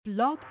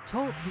Blog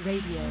Talk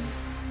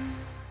Radio.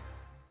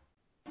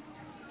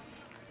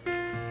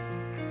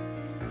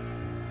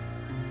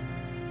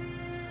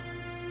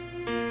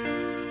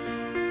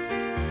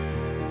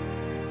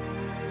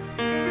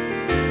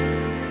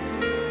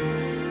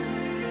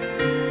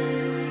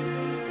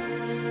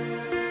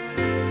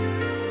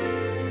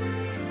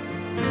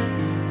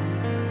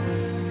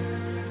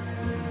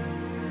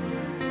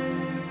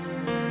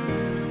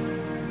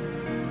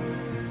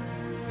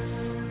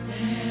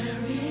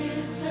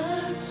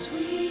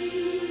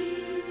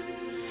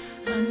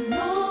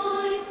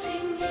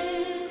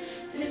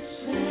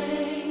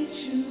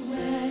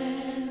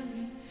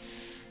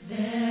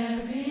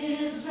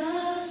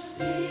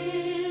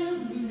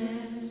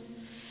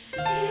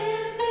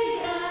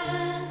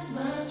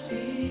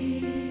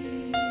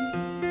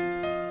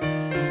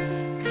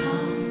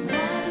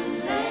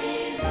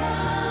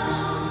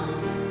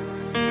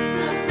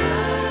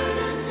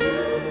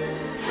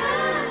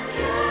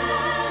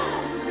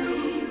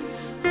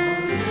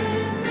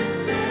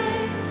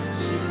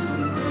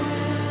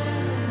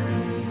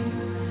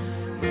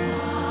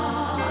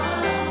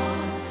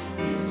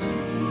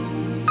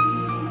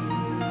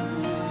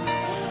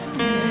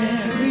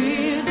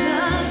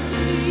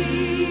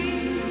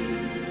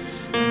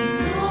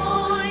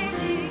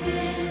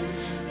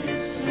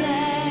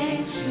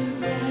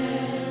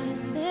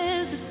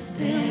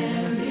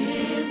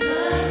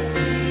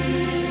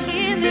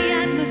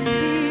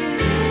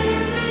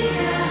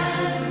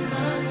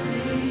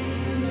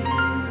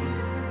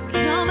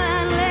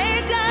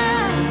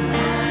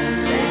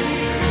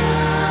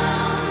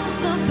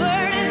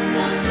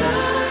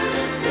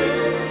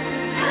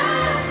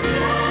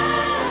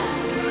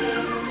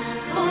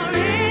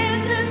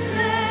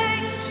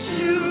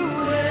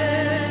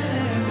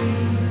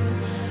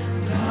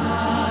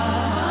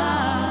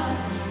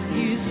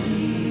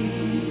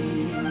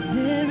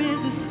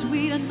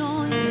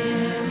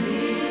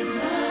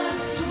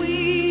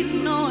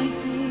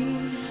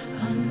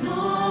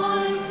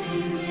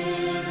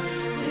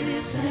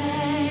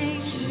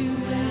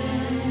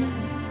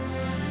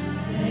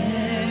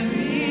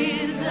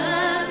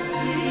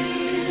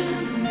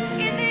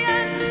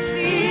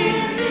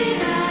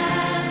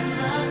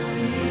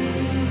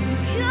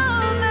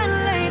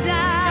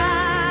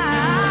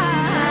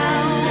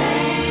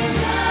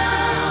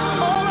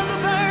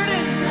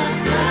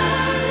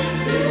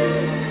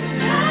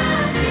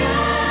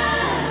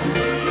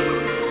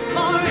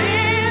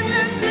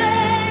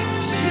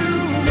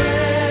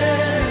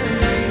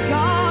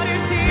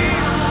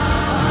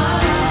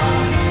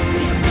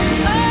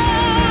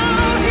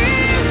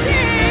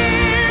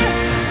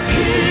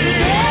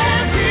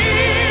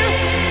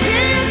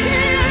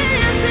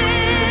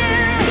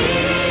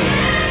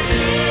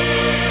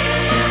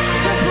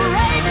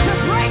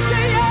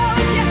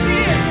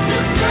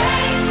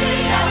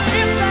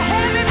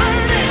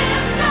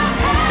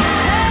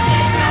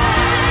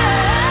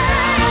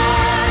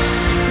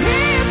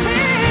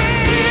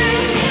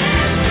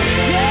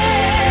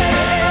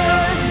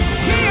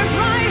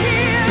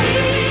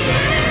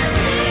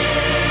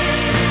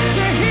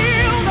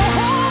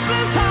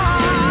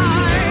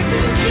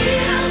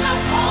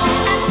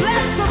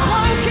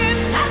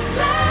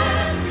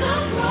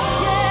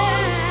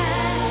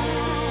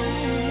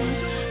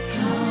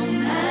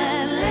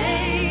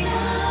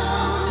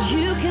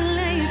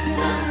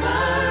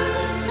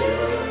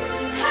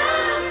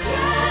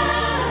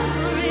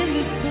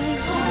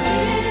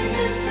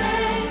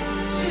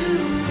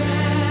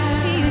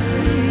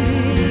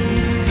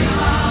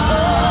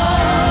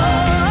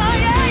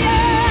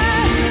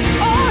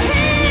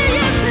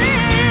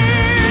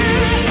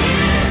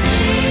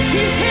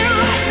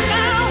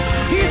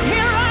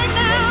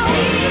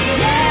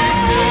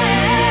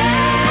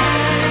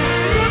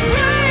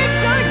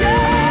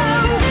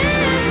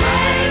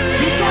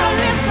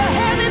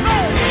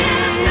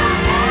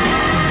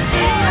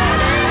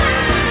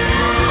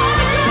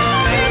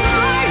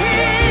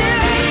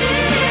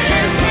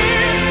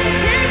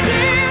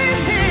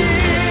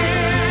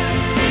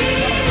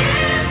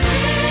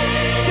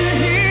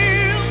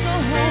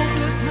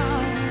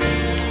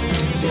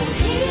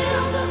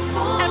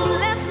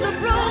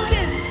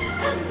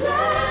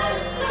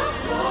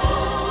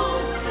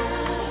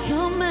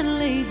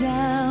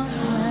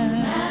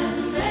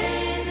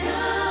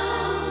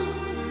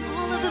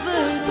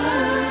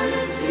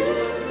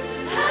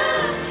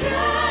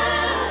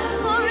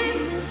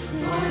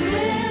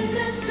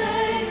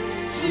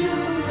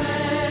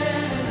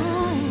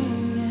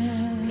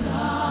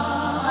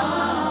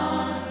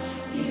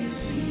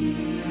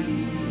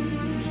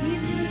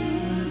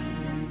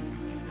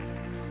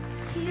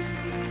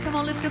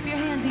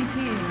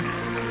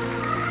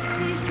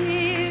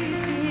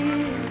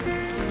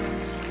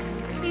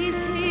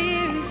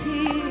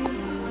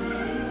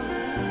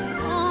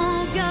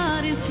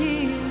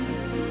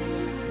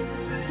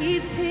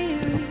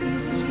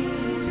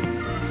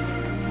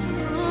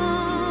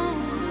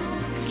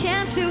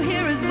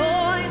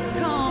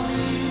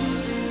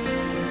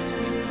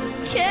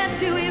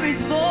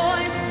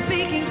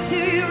 Speaking to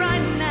you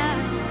right now.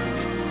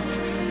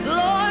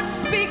 Lord,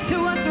 speak to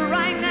us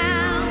right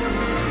now.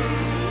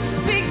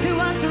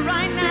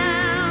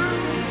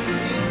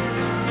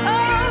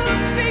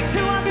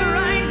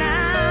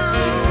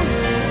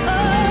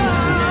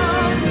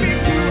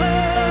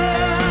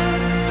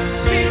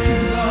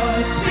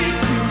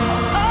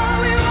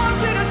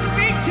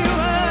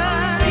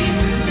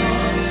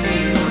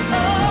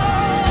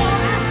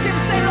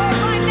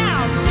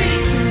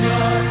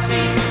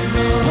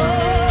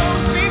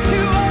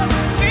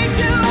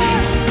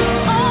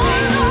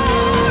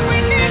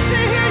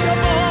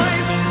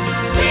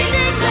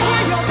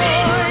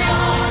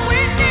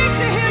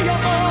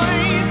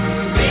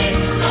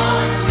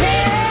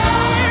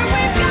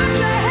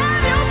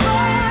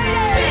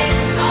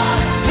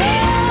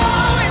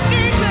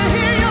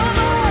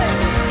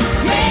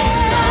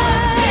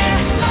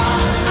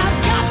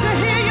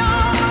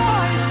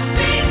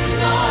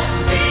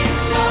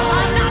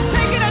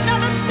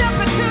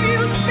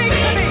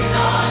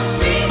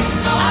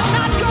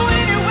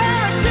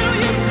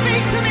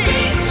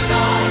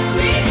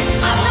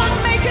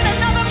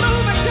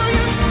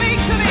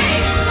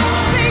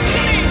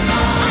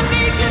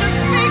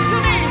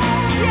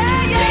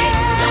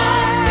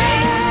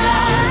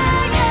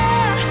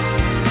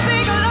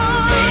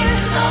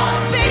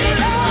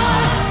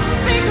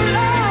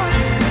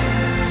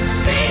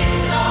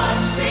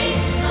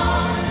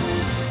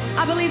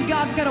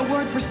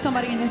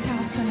 somebody in this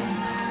house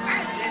tonight.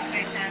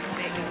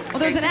 Well,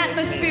 there's an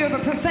atmosphere of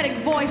a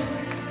prophetic voice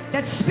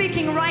that's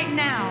speaking right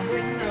now.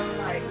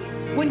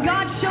 When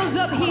God shows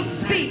up, He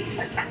speaks.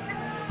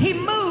 He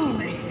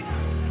moves.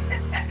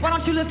 Why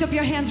don't you lift up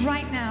your hands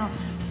right now?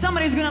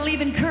 Somebody's going to leave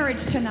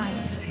encouraged tonight.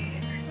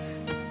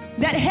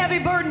 That heavy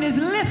burden is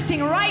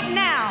lifting right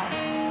now.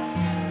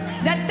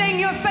 That thing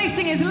you're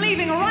facing is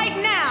leaving right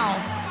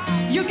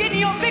now. You're getting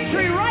your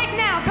victory right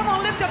now. Come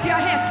on, lift up your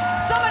hands.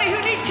 Somebody who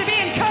needs to be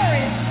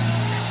encouraged.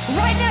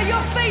 Right now,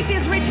 your faith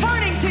is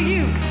returning to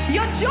you.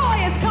 Your joy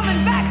is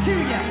coming back to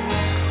you.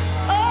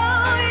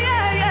 Oh, yeah.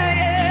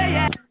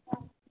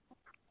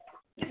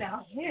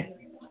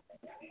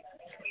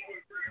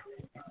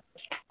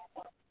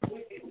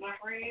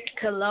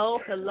 Hello.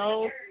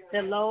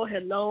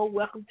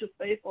 Welcome to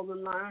Faith on the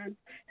Line.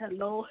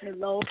 Hello.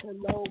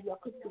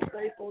 Welcome to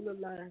Faith on the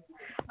Line.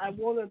 I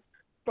want to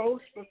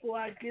first, before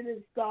I get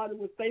it started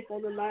with Faith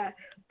on the Line,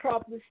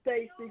 Prophetess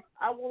Stacy,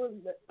 I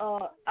would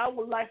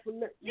like to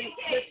let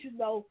you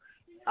know.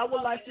 I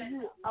would like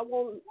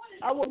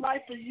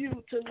for you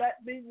to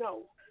let me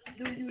know.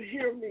 Do you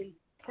hear me,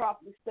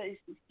 Prophetess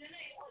Stacy?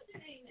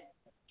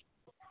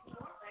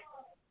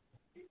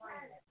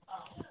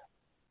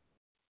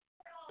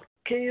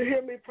 Can you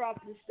hear me,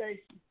 Prophetess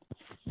Stacy?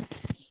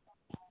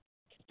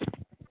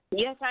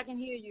 Yes, I can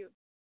hear you.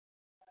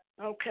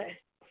 Okay.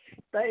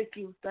 Thank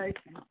you.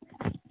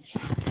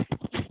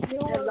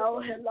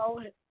 Hello.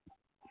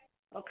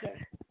 Okay.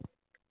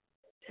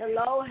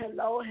 Hello.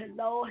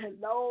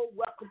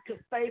 Welcome to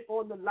Faith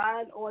on the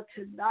Line on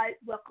tonight.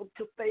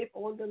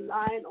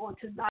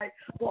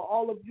 For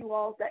all of you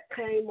all that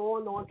came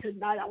on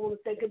tonight, I want to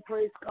thank and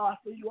praise God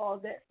for you all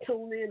that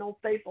tune in on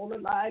Faith on the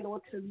Line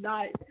on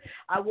tonight.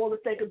 I want to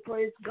thank and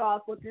praise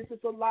God for this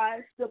is a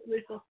line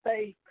simply for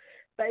faith.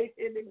 Faith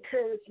and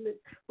encouragement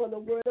for the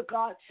word of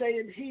God saying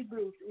in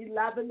Hebrews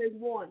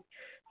 11:1.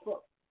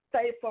 For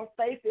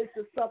faith is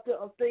the substance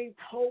of things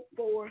hoped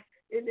for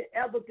and the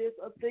evidence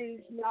of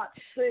things not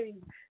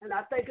seen. And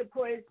I thank and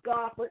praise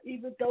God for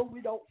even though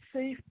we don't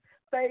see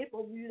faith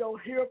or we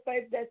don't hear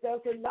faith, that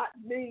does not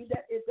mean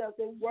that it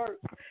doesn't work.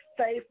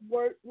 Faith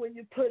works when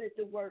you put it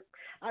to work.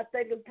 I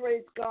thank and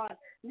praise God.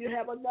 You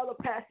have another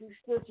passage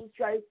scripture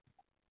says,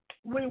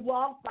 we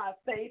walk by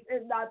faith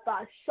and not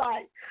by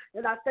sight.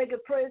 And I thank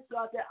and praise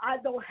God that I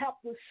don't have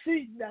to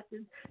see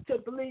nothing to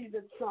believe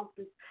in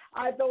something.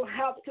 I don't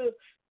have to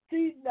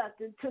see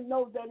nothing to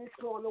know that it's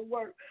going to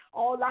work.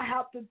 All I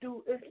have to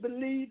do is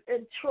believe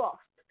and trust.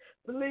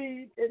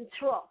 Believe and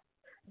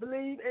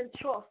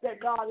trust that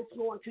God is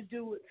going to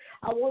do it.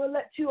 I want to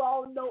let you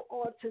all know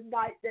on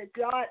tonight that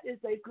God is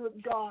a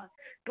good God.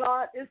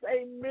 God is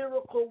a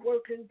miracle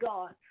working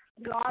God.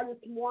 God is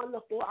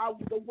wonderful.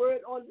 The word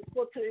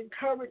to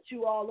encourage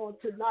you all on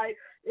tonight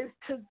is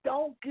to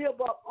don't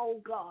give up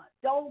on God.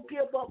 Don't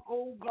give up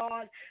on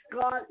God.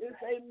 God is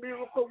a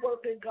miracle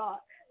working God.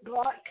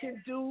 God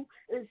can do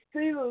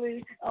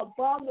exceedingly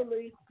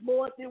abundantly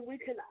more than we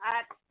can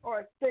ask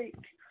or think.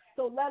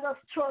 So let us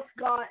trust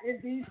God in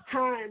these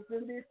times,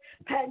 in this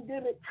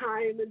pandemic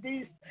time, in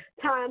these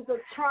times of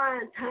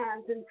trying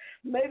times. And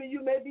maybe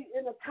you may be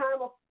in a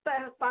time of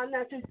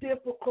financial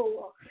difficulty,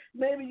 or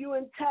maybe you're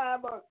in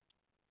time of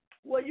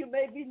where you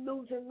may be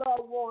losing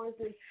loved ones,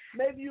 and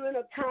maybe you're in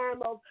a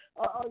time of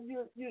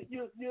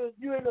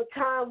you're in a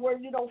time where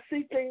you don't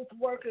see things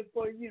working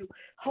for you.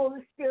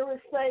 Holy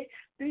Spirit say,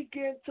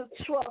 begin to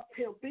trust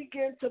Him,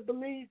 begin to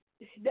believe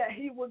that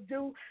He will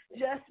do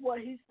just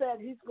what He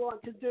said He's going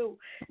to do.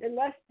 And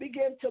let's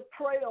begin to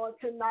pray on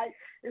tonight.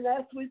 And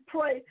as we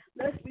pray,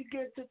 let's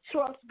begin to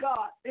trust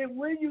God. And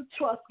when you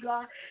trust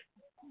God,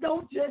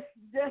 don't just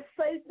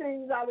say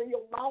things out of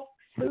your mouth.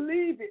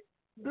 Believe it.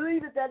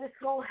 Believe it that it's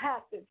going to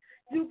happen.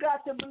 You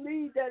got to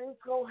believe that it's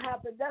going to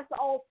happen. That's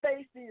all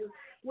faith is.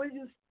 When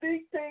you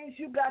speak things,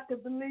 you got to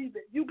believe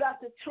it. You got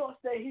to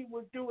trust that He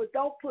will do it.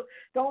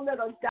 Don't let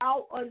a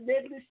doubt or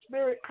negative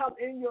spirit come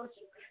in your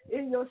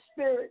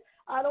spirit.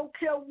 I don't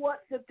care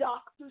what the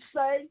doctors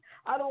say.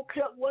 I don't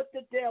care what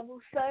the devil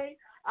say.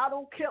 I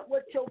don't care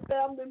what your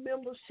family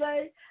members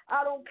say.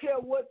 I don't care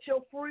what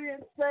your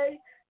friends say.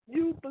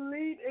 You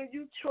believe and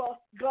you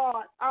trust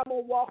God. I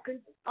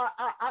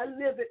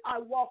live it. I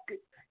walk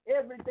it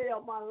every day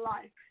of my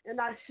life. And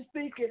I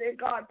speak it and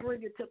God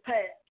bring it to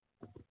pass.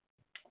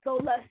 So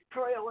let's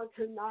pray on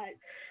tonight.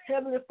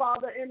 Heavenly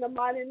Father, in the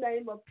mighty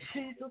name of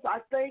Jesus, I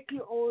thank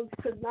you on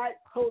tonight,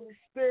 Holy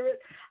Spirit.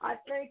 I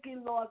thank you,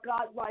 Lord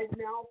God, right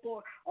now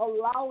for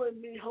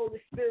allowing me,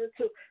 Holy Spirit,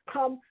 to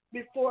come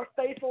before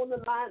Faith on the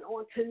Line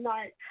on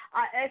tonight.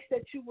 I ask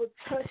that you would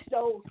touch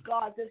those,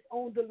 God, that's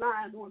on the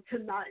line on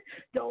tonight,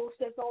 those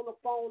that's on the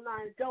phone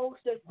line, those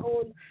that's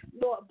on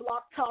Lord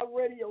Block Talk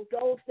Radio,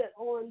 those that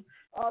on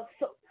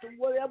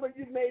whatever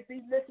you may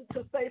be listening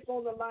to Faith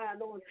on the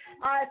Line on.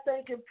 I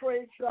thank and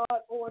praise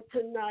God on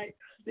tonight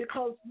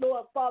because,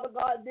 Lord Father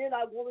God, then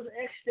I want to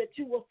ask that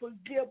you will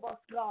forgive us,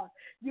 God.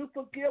 You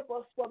forgive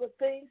us for the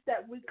things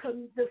that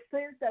the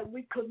sins that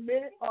we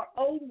committed or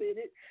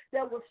omitted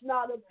that was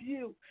not of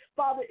you.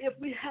 Father, if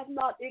we have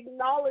not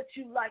acknowledged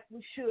you like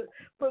we should,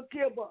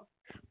 forgive us.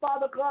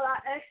 Father God,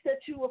 I ask that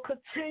you will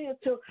continue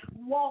to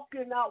walk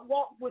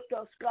with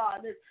us,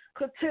 God, and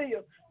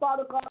continue,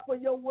 Father God, for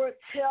your word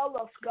tell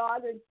us,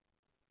 God, and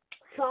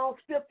Psalms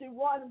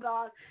 51,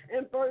 God,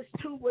 in verse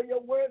 2, where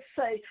your word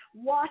say,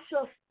 wash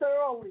us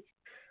thoroughly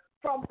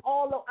from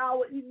all of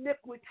our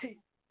iniquity.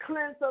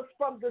 Cleanse us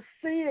from the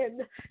sin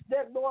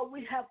that, Lord,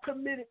 we have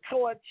committed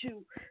towards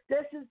you.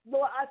 This is,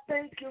 Lord, I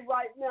thank you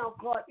right now,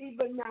 God,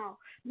 even now.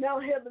 Now,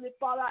 Heavenly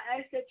Father, I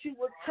ask that you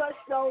would touch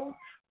those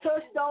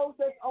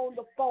that's on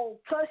the phone,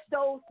 touch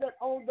those that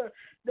on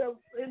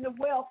in the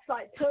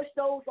website, touch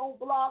those on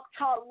Blog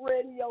Talk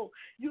Radio.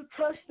 You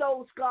touch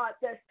those, God,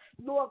 that's,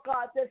 Lord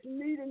God, that's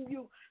needing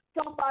you.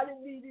 Somebody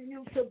needing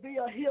you to be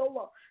a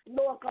healer,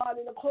 Lord God,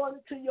 and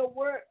according to your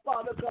word,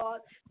 Father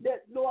God,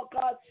 that, Lord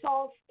God,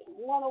 Psalms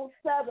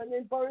 107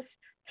 in verse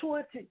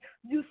 20,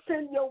 you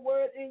send your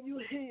word and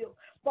you heal.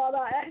 Father,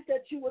 I ask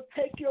that you would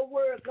take your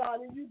word, God,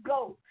 and you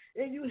go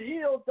and you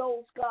heal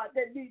those, God,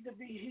 that need to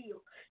be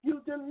healed.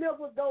 You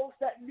deliver those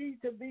that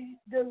need to be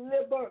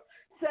delivered.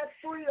 Set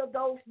free of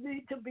those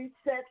need to be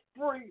set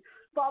free.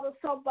 Father,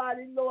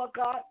 somebody, Lord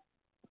God,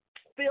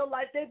 feel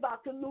like they're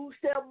about to lose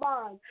their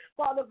mind.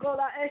 Father God,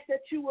 I ask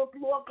that you will,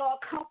 Lord God,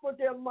 comfort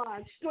their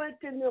mind,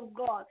 strengthen them,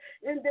 God,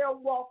 in their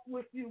walk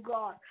with you,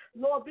 God.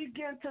 Lord,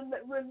 begin to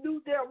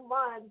renew their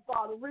mind,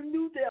 Father,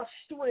 renew their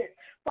strength.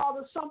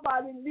 Father,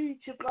 somebody needs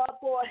you, God,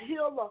 for a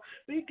healer.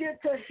 Begin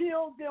to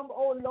heal them,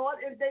 oh Lord,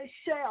 and they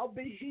shall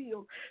be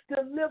healed.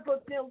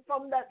 Deliver them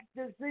from that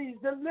disease.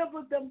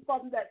 Deliver them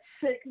from that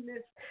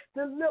sickness.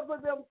 Deliver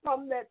them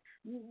from that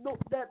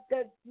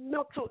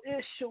mental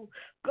issue.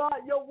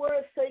 God, your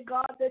words say,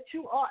 God, that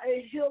you are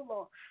a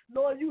healer.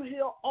 Lord, you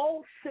heal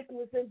all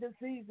sickness and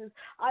diseases.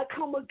 I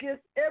come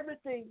against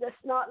everything that's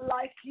not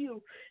like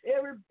you.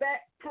 Every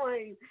back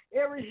pain,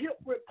 every hip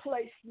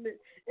replacement,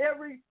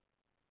 every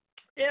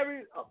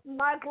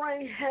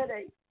migraine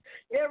headache,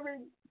 every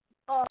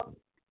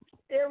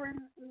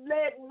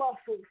leg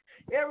muscles,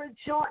 every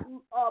joint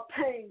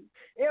pain,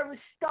 every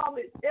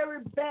stomach,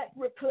 every back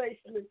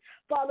replacement.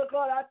 Father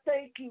God, I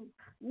thank you.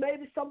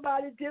 Maybe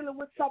somebody dealing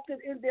with something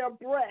in their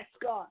breast,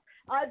 God.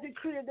 I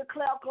decree and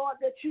declare, God,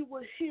 that you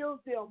will heal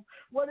them.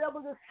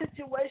 Whatever the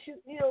situation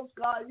is,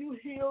 God, you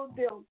heal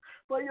them.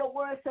 For your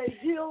word say,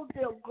 heal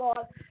them,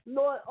 God,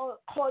 Lord,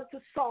 according to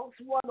Psalms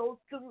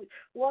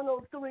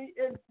 103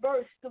 in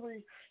verse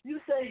 3. You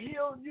say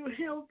you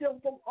heal them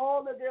from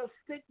all of their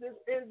sickness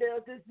and their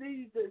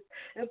diseases.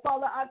 And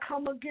Father, I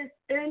come against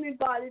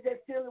anybody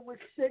that's dealing with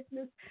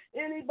sickness,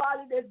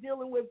 anybody that's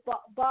dealing with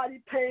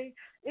body pain,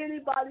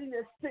 anybody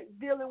that's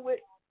dealing with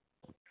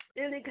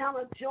any kind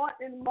of joint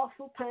and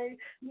muscle pain.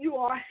 You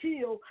are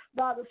healed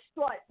by the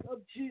stripes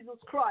of Jesus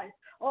Christ,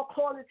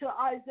 according to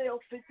Isaiah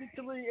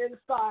 53 and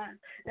 5.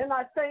 And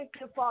I thank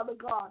you, Father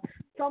God.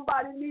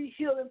 Somebody needs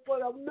healing for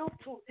the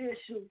mental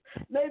issues.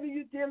 Maybe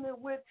you're dealing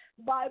with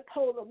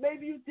bipolar.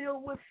 Maybe you deal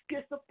with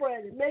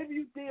schizophrenia. Maybe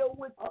you deal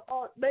with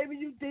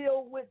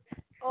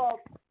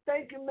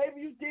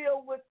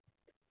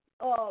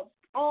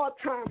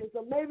Alzheimer's,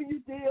 or maybe you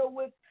deal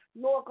with,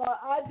 Lord God,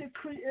 I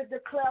decree and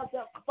declare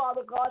that,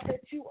 Father God,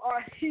 that you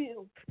are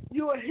healed.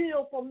 You are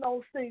healed from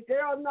those things. They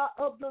are not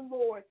of the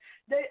Lord.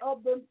 They are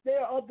of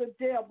the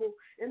devil.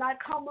 And I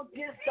come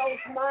against those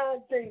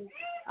mind things.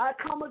 I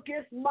come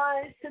against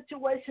mind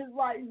situations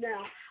right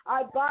now.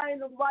 I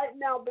bind them right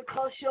now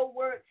because your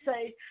word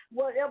say,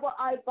 whatever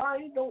I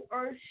bind on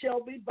earth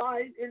shall be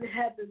bound in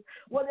heaven.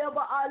 Whatever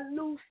I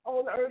loose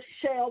on earth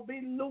shall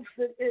be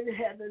loosened in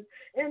heaven.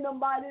 In the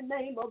mighty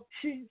name of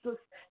Jesus,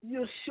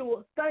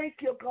 Yeshua.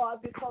 Thank you,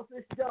 God, because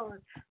it's done.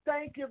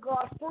 Thank you,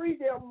 God. Free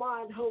their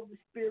mind, Holy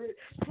Spirit.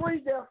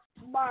 Free their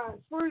mind.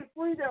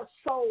 Free their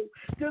soul.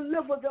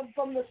 Deliver them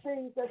from the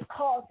things that's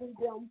causing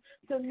them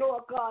to,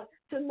 Lord God,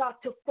 to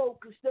not to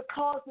focus. That's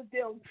causing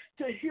them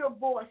to hear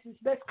voices.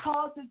 That's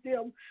causing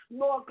them,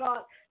 Lord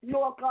God,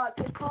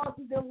 that's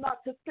causing them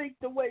not to think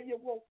the way you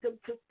want them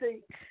to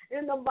think.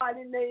 In the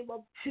mighty name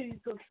of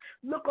Jesus.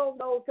 Look on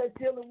those that are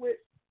dealing with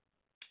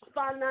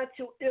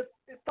financial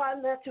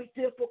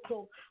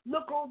difficult.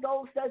 Look on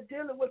those that are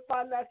dealing with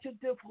financial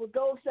difficult,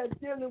 those that are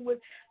dealing with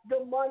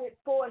demonic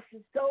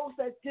forces, those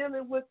that are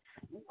dealing with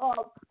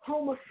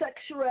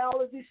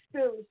homosexuality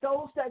spirits,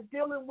 those that are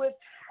dealing with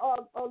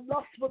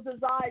lustful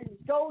desires,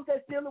 those that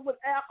are dealing with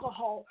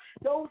alcohol,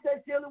 those that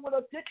are dealing with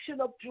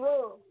addiction of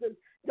drugs, and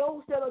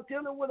those that are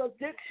dealing with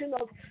addiction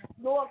of,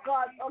 Lord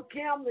God, of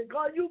gambling.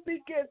 God, you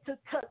begin to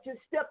touch and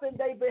step in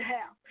their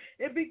behalf.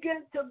 It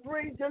begins to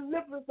bring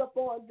deliverance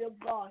upon them,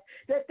 God,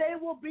 that they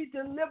will be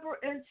delivered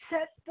and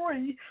set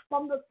free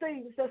from the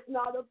things that's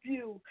not of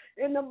you.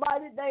 In the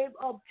mighty name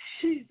of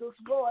Jesus,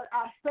 God,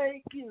 I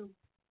thank you.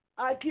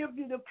 I give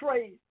you the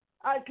praise.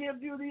 I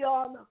give you the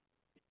honor.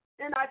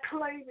 And I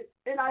claim it,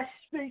 and I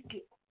speak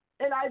it,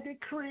 and I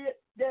decree it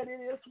that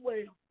it is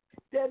well,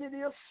 that it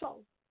is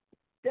so,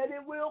 that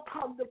it will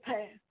come to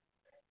pass.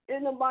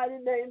 In the mighty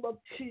name of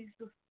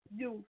Jesus,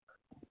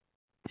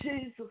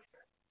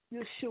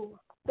 Yeshua.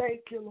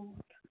 Thank you,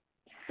 Lord.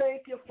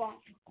 Thank you, Father.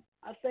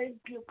 I thank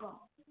you, God.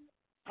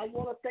 I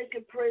want to thank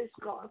and praise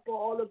God for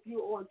all of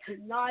you on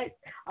tonight.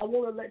 I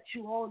want to let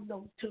you all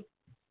know to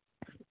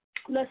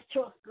let's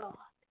trust God.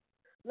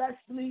 Let's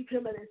believe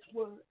Him in His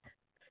word.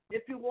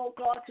 If you want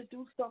God to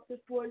do something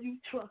for you,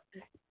 trust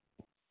Him.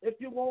 If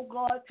you want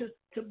God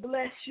to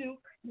bless you,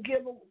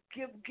 give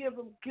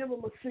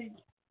him a seed.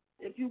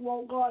 If you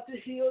want God to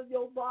heal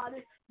your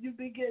body, you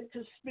begin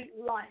to speak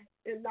life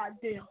and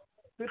not death.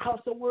 Because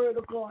the word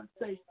of God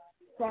says,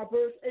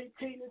 Proverbs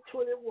 18 and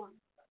 21,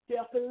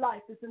 death and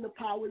life is in the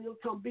power of your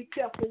tongue. Be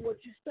careful what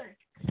you say.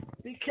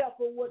 Be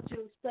careful what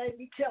you say.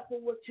 Be careful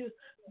what you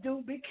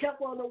do. Be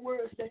careful on the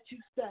words that you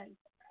say.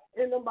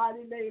 In the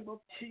mighty name of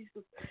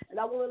Jesus. And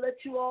I want to let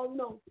you all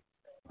know,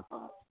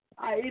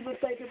 I even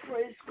thank and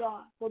praise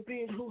God for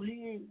being who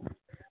He is.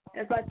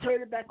 As I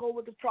turn it back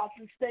over to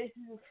Prophetess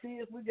Stacy to see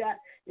if we got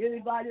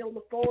anybody on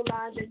the phone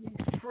line that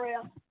needs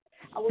prayer,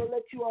 I want to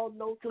let you all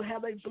know to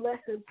have a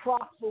blessed and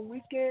prosperous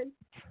weekend.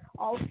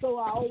 Also,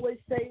 I always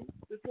say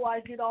before I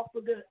get off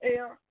of the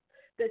air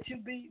that you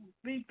be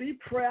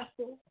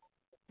prayerful,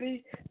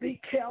 be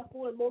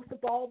careful, and most of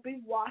all, be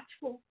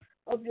watchful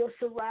of your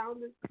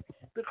surroundings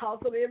because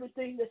of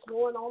everything that's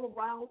going on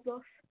around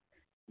us.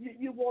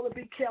 You want to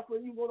be careful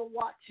and you want to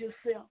watch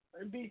yourself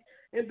and be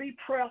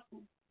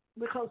prayerful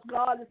because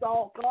God is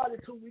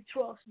who we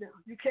trust now.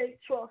 You can't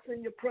trust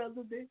in your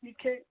president. You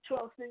can't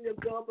trust in your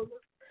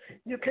government.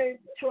 You can't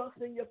trust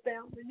in your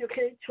family. You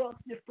can't trust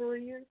your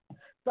friends.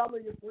 Some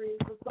of your friends,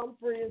 because some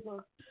friends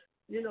are,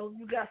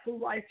 you got some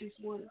righteous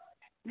ones.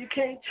 You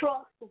can't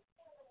trust them.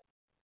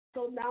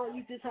 So now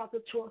you just have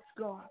to trust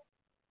God.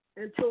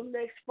 Until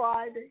next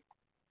Friday,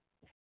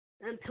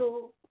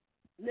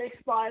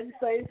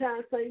 same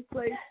time, same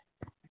place.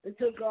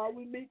 Until God,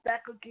 we meet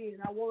back again.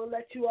 I want to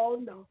let you all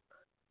know.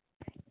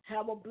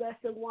 Have a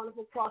blessed and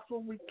wonderful,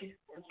 prosperous weekend.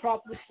 And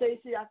Prophetess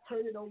Stacy, I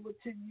turn it over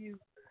to you.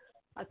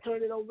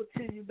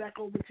 Back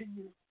over to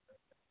you.